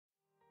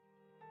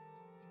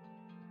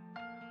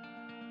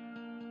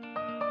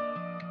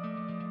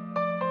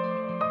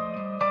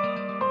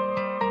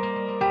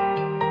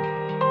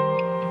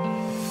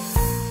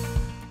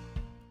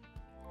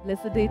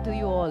Blessed day to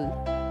you all.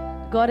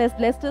 God has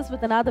blessed us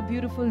with another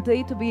beautiful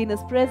day to be in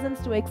His presence,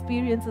 to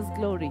experience His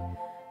glory.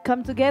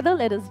 Come together,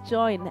 let us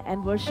join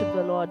and worship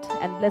the Lord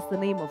and bless the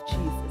name of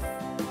Jesus.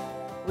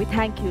 We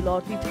thank you,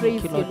 Lord. We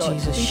praise you, Lord. We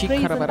praise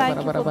and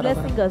thank you for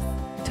blessing us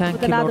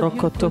with another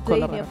beautiful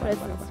day in your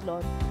presence,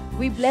 Lord.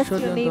 We bless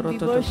your name, we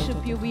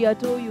worship you, we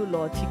adore you,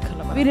 Lord.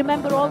 We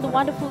remember all the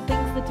wonderful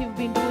things that you've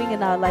been doing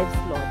in our lives,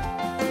 Lord.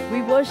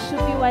 We worship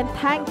you and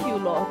thank you,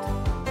 Lord.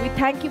 We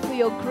thank you for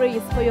your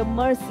grace, for your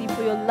mercy,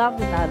 for your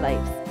love in our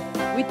lives.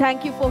 We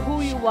thank you for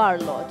who you are,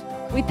 Lord.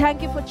 We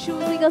thank you for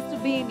choosing us to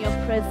be in your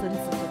presence.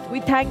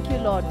 We thank you,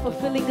 Lord, for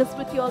filling us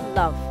with your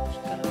love.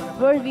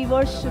 We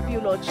worship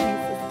you, Lord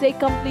Jesus. Take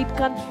complete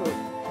control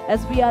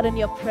as we are in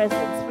your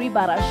presence.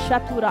 Ribara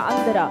shatura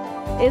andara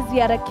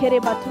eziara kere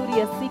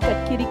baturia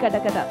sikat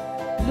kirikadakada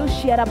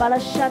lushiyara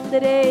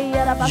balashandere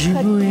yara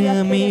bakari. You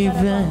hear me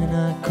when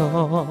I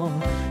call.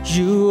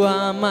 You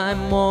are my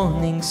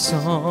morning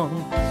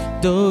song.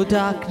 Though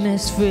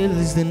darkness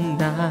fills the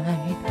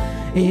night,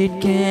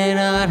 it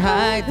cannot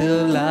hide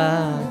the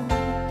light.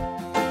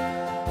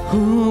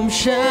 Whom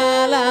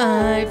shall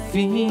I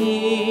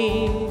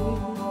fear?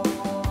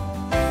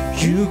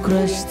 You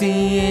crush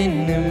the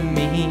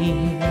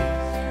enemy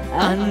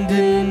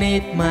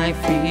underneath my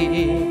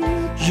feet.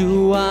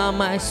 You are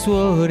my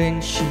sword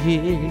and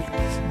shield,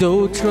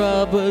 though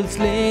troubles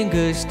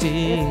linger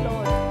still.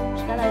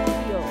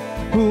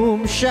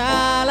 Whom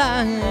shall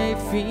I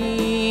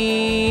fear?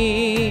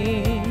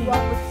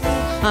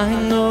 I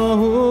know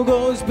who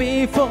goes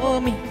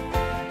before me,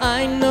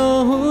 I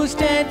know who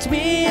stands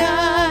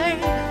behind.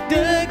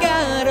 The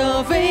God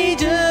of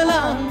angel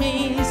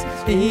armies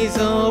is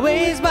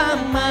always by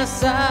my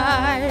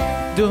side.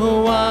 The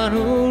one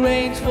who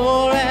reigns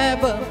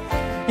forever,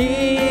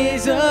 He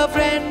is a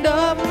friend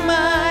of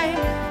mine.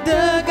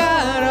 The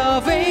God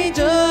of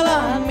angel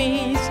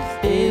armies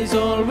is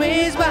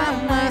always by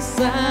my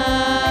side.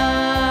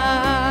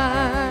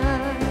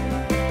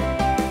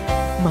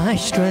 My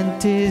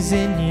strength is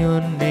in your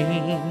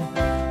name,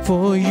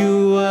 for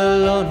you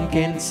alone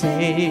can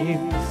save.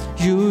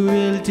 You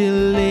will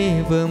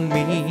deliver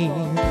me.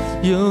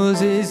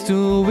 Yours is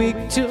the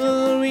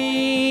victory.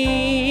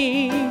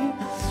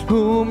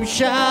 Whom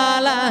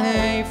shall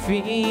I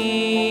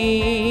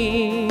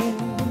fear?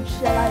 Whom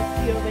shall I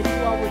fear when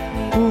you are with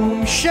me?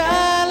 Whom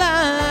shall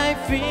I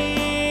fear?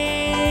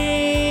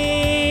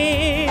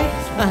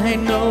 I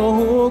know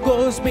who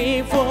goes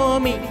before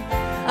me,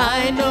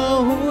 I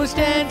know who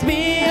stands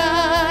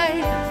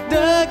behind.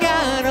 The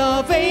God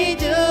of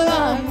angel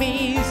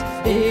armies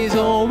is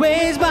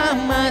always by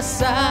my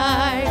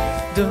side.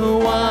 The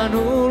one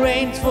who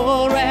reigns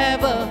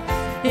forever,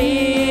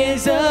 He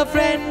is a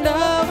friend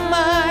of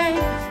mine.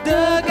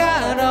 The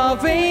God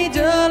of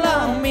angel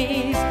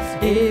armies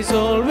is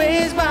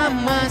always by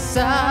my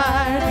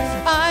side.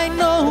 I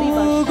know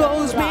who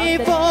goes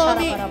before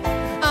me,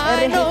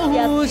 I know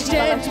who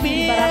stands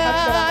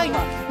behind.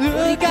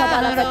 The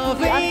God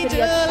of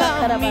angel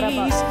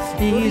armies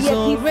is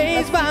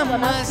always by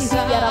my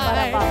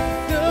side.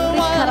 The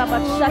one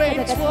who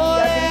reigns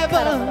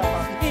forever,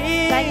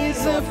 He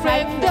is a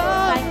friend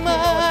of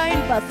mine.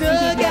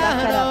 The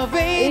God of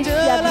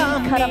angel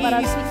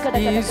armies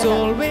is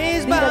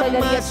always by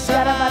my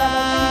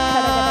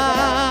side.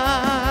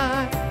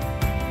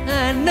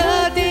 And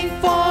nothing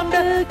formed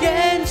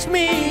against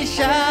me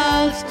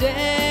shall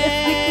stand.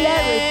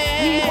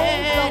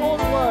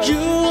 You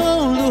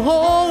hold the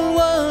whole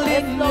world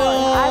in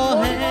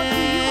your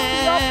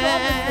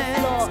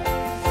hands.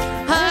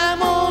 I'm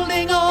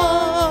holding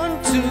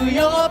on to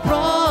your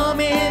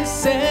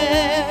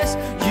promises.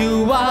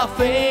 You are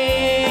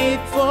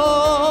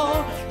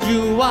faithful.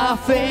 You are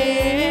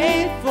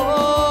faithful.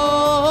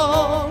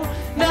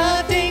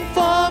 Nothing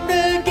formed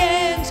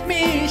against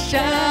me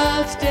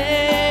shall stand.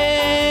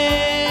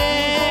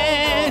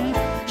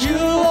 You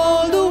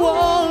hold the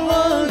whole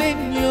world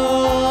in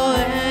your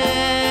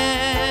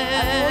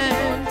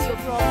hands.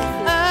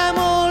 I'm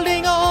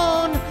holding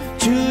on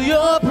to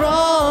your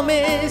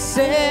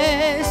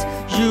promises.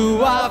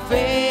 You are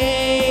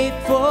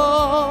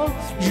faithful.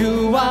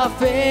 You are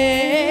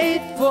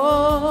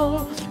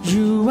faithful.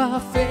 You are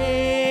faithful.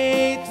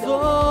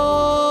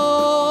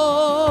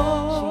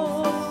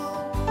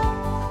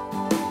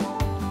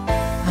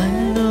 I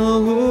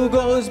know who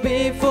goes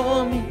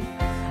before me,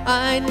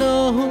 I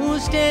know who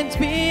stands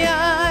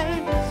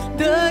behind.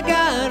 The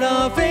God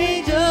of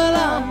angel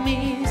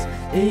armies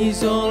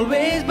is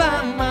always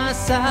by my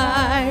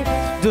side.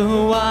 The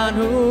one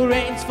who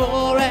reigns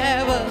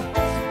forever,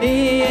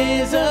 He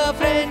is a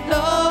friend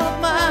of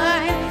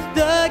mine.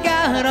 The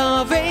God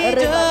of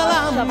angel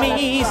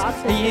armies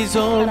is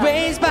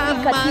always by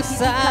my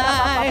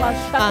side.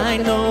 I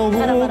know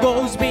who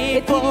goes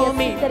before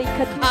me,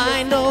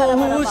 I know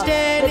who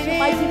stands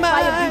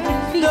behind.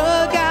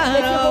 The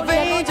God of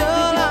angel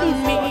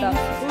armies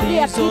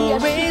He's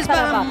always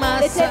by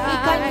my Let every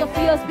kind of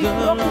fears be The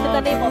broken in the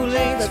Lord name of who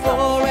reigns Jesus.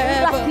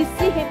 forever. He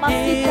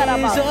is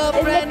a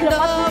friend of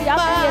mine, the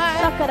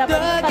God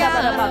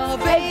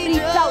of Every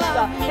doubt,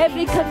 ages.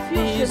 every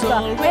confusion, He's every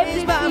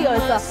always by my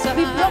fears,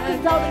 be broken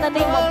down in the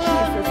name of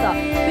Jesus.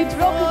 Be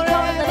broken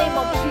down in the name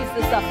of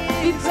Jesus.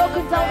 Be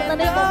broken down in the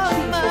name of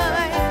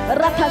Jesus.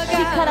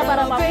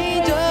 Rakashikarabaraba. We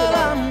praise you,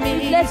 Lord. We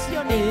bless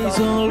your name,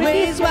 Lord.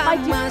 Release your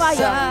mighty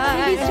fire.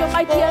 Release your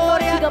mighty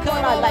anointing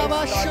upon our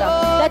lives,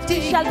 Lord. That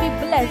we shall be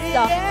blessed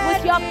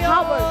with your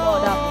power,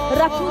 Lord.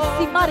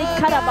 Ratusimari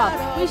karaba.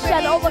 We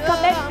shall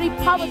overcome every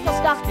powers of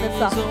darkness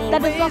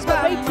that is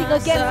operating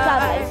against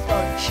our lives,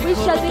 Lord. We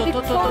shall be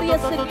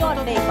victorious in your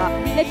name.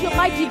 Let your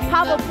mighty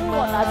power move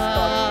on us,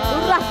 Lord.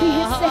 Rati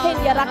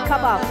hisehenya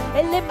rakaba.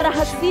 Elembra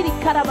hasiri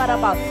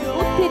karabaraba.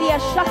 Utiria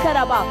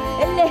shakaraba.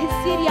 Elle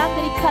hisiri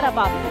andri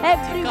karaba.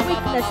 Every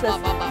weaknesses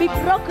be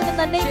broken in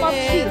the name of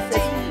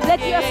Jesus. Let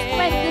your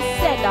strength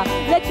descend.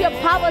 Let your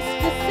powers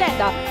descend.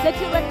 Let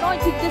your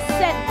anointing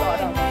descend,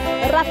 Lord.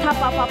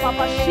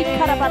 Ratapapapapa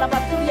shikarabaraba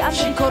turi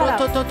andri karaba.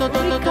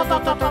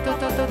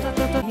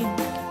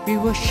 We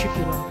worship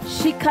you, Lord.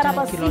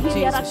 Shikaraba Thank you, Lord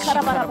sihiria Jesus.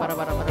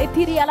 rakarabaraba.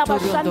 Etiri alaba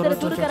shandere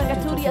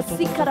turgaragaturia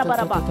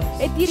sikarabaraba.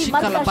 Etiri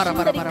marka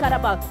shinderi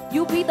karaba.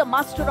 You be the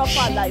master of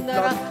our life,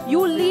 Lord.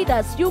 You lead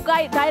us. You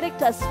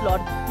direct us,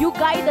 Lord. You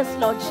guide us,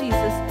 Lord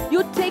Jesus.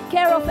 You take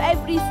care of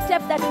every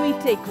step that we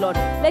take, Lord.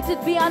 Let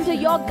it be under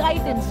your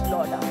guidance,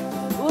 Lord.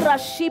 Ura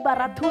shiba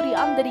raturi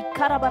anderi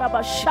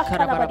karabaraba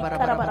shakarabari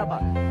karabaraba.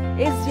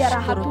 Eziara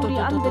haturi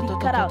anderi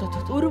kara.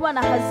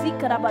 Urwana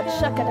hazikaraba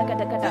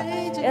shakadakadakada.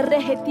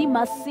 Ereheti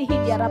masihi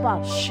yaraba.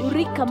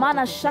 Urika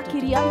mana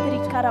shakiri anderi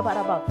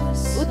karabaraba.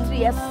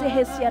 Utria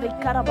sehes yari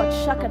karaba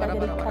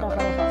shakadagari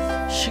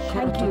karabaraba.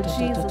 Thank you,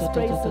 Jesus.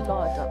 Praise the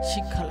Lord.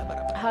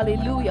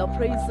 Hallelujah.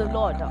 Praise the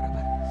Lord.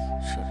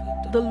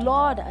 The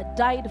Lord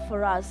died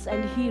for us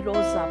and He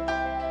rose up.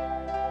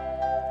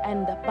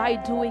 And by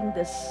doing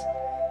this,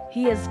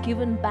 He has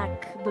given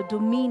back the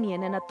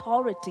dominion and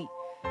authority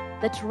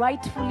that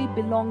rightfully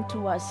belong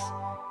to us,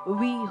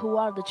 we who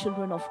are the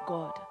children of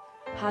God.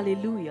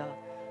 Hallelujah.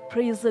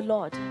 Praise the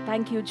Lord.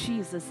 Thank you,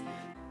 Jesus.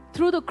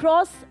 Through the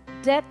cross,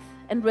 death,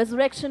 and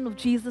resurrection of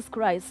Jesus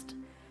Christ,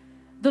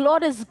 the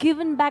Lord has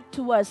given back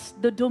to us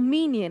the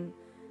dominion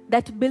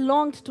that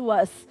belonged to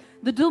us,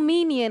 the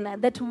dominion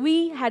that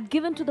we had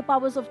given to the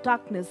powers of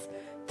darkness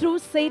through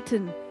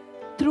Satan,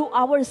 through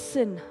our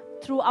sin,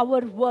 through our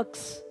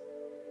works.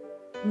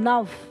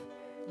 Now,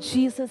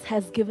 Jesus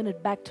has given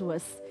it back to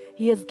us.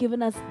 He has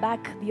given us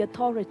back the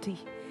authority.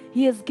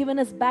 He has given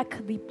us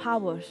back the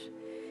power.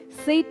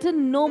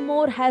 Satan no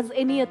more has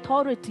any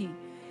authority.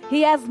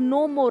 He has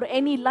no more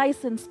any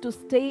license to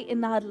stay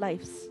in our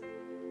lives.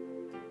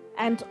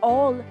 And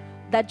all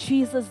that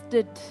Jesus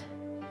did,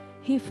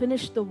 He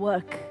finished the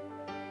work.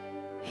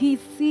 He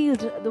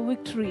sealed the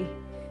victory.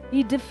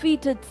 He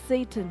defeated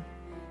Satan.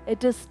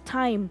 It is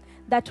time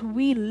that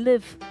we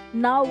live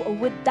now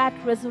with that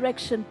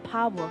resurrection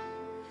power,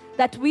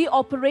 that we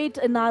operate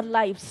in our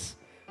lives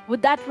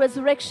with that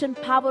resurrection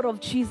power of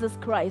Jesus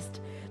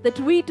Christ, that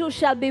we too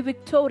shall be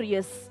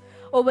victorious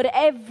over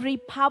every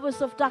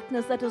powers of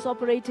darkness that is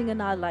operating in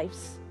our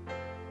lives.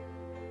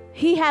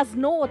 He has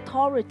no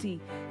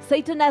authority.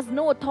 Satan has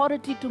no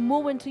authority to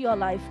move into your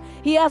life.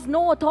 He has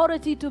no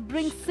authority to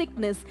bring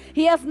sickness.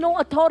 He has no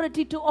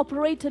authority to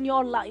operate in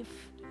your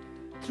life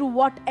through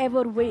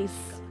whatever ways.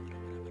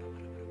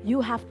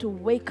 You have to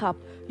wake up.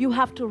 You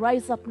have to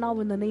rise up now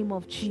in the name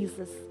of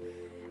Jesus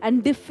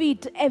and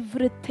defeat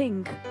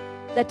everything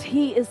that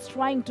he is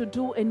trying to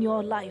do in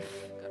your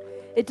life.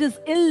 It is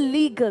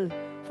illegal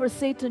for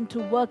Satan to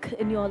work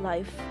in your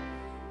life.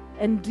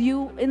 And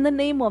you, in the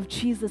name of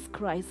Jesus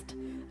Christ,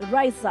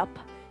 rise up,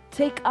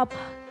 take up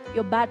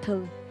your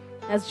battle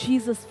as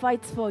Jesus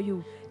fights for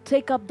you.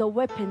 Take up the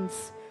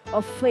weapons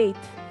of faith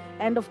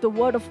and of the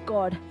Word of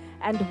God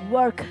and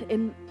work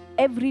in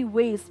every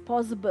ways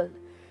possible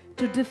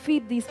to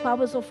defeat these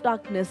powers of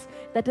darkness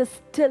that is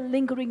still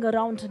lingering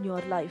around in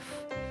your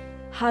life.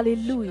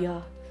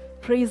 Hallelujah.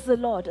 Praise the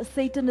Lord.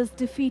 Satan is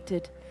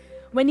defeated.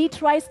 When he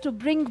tries to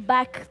bring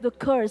back the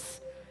curse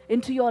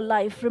into your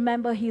life,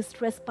 remember he is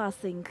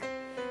trespassing.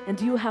 And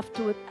you have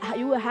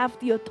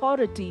the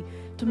authority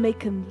to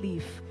make him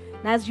leave.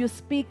 And as you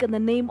speak in the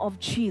name of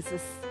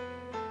Jesus,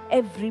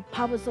 every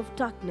powers of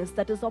darkness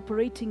that is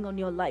operating on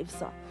your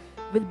lives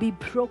will be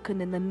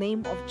broken in the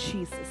name of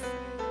Jesus.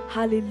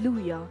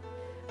 Hallelujah.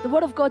 The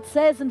Word of God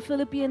says in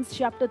Philippians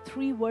chapter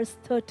 3 verse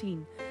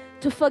 13,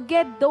 to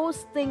forget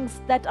those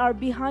things that are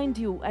behind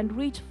you and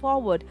reach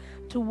forward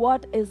to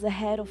what is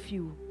ahead of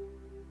you.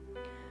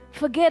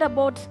 Forget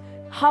about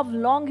how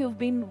long you've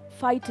been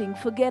fighting.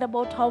 Forget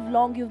about how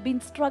long you've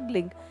been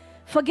struggling.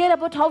 Forget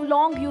about how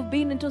long you've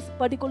been into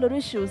particular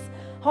issues,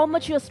 how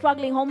much you're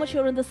struggling, how much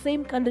you're in the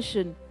same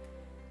condition.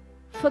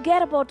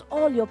 Forget about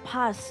all your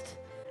past.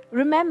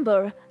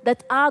 Remember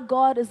that our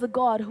God is a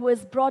God who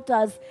has brought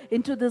us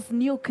into this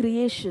new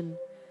creation.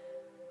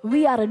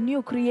 We are a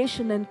new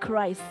creation in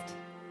Christ.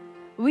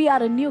 We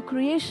are a new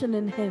creation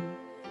in Him.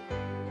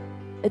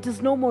 It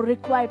is no more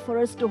required for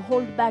us to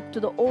hold back to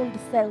the old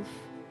self,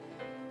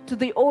 to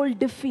the old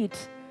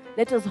defeat.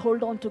 Let us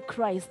hold on to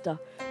Christ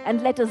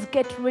and let us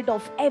get rid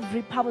of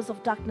every powers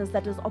of darkness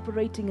that is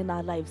operating in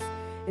our lives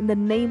in the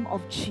name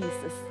of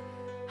Jesus.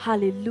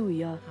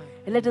 Hallelujah.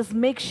 And let us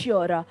make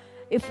sure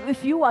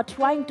if you are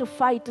trying to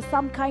fight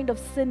some kind of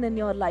sin in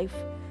your life,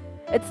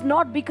 it's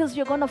not because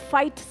you're going to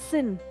fight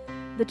sin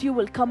that you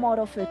will come out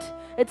of it.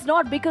 It's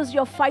not because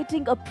you're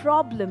fighting a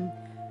problem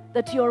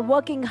that you're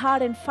working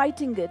hard and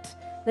fighting it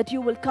that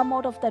you will come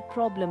out of that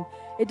problem.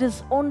 It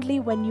is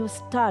only when you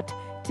start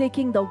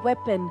taking the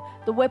weapon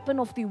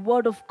of the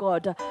Word of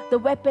God, the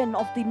weapon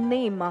of the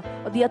name,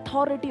 the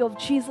authority of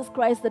Jesus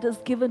Christ that is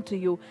given to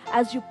you.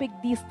 As you pick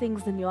these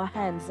things in your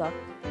hands,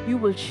 you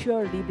will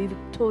surely be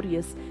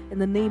victorious in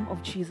the name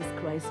of Jesus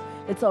Christ.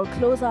 Let's all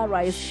close our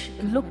eyes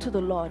and look to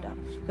the Lord.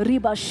 Let's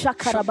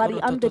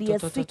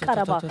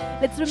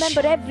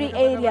remember every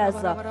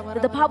areas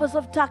that the powers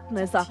of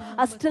darkness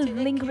are still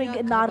lingering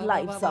in our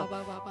lives.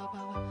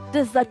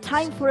 This is the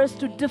time for us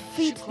to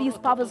defeat these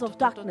powers of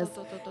darkness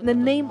in the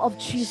name of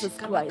Jesus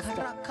Christ.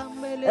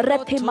 In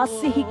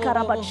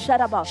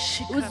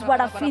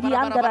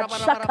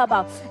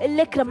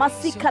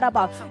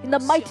the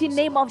mighty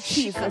name of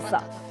Jesus,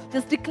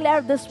 just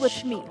declare this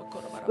with me.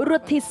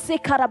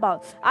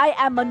 I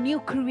am a new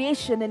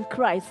creation in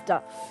Christ.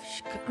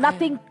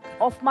 Nothing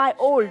of my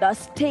old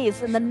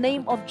stays in the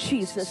name of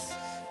Jesus.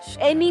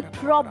 Any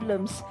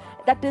problems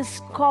that is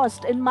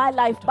caused in my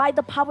life by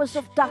the powers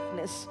of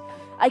darkness,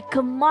 I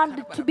command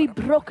it to be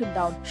broken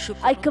down.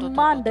 I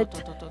command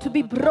it to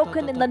be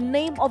broken in the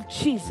name of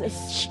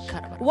Jesus.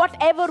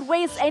 Whatever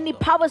ways any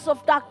powers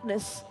of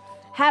darkness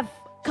have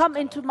come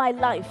into my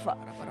life,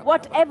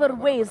 whatever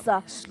ways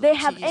they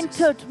have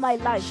entered my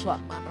life,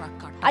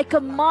 I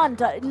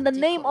command in the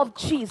name of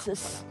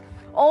Jesus,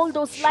 all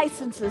those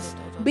licenses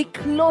be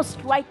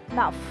closed right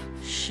now.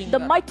 In the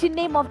mighty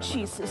name of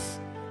Jesus,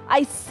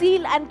 I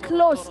seal and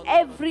close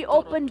every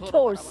open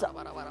doors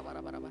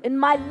in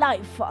my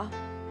life.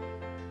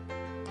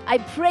 I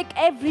break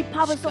every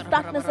powers of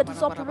darkness that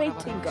is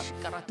operating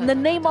in the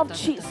name of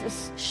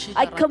Jesus.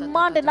 I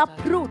command and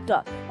uproot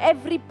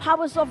every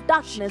powers of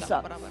darkness,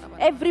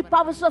 every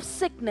powers of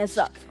sickness,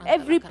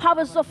 every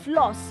powers of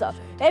loss,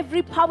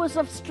 every powers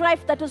of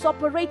strife that is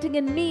operating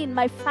in me, in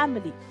my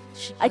family.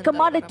 I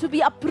command it to be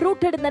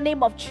uprooted in the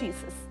name of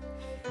Jesus.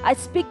 I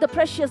speak the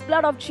precious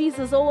blood of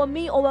Jesus over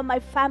me, over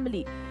my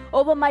family,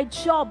 over my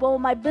job, over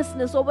my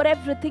business, over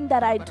everything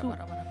that I do.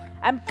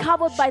 I'm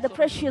covered by the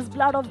precious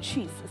blood of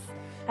Jesus.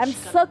 I'm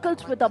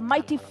circled with the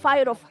mighty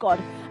fire of God.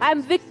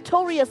 I'm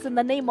victorious in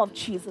the name of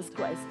Jesus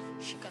Christ.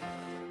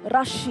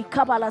 Rashi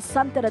kabala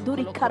santera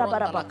duri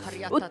karabaraba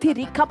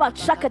utiri kaba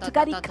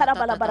chakatakari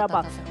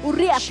karabalabaraba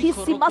uria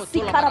pisi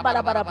masi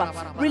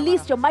karabalabaraba.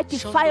 Release your mighty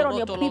fire on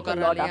your people,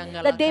 Lord,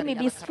 that they may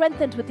be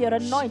strengthened with your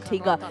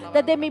anointing,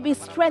 that they may be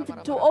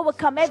strengthened to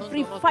overcome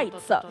every fight,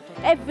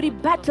 every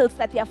battles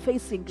that they are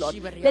facing, Lord.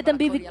 Let them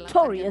be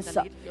victorious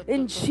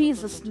in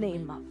Jesus'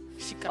 name.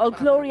 All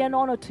glory and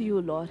honor to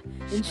you, Lord.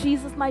 In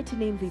Jesus' mighty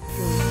name we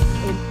pray.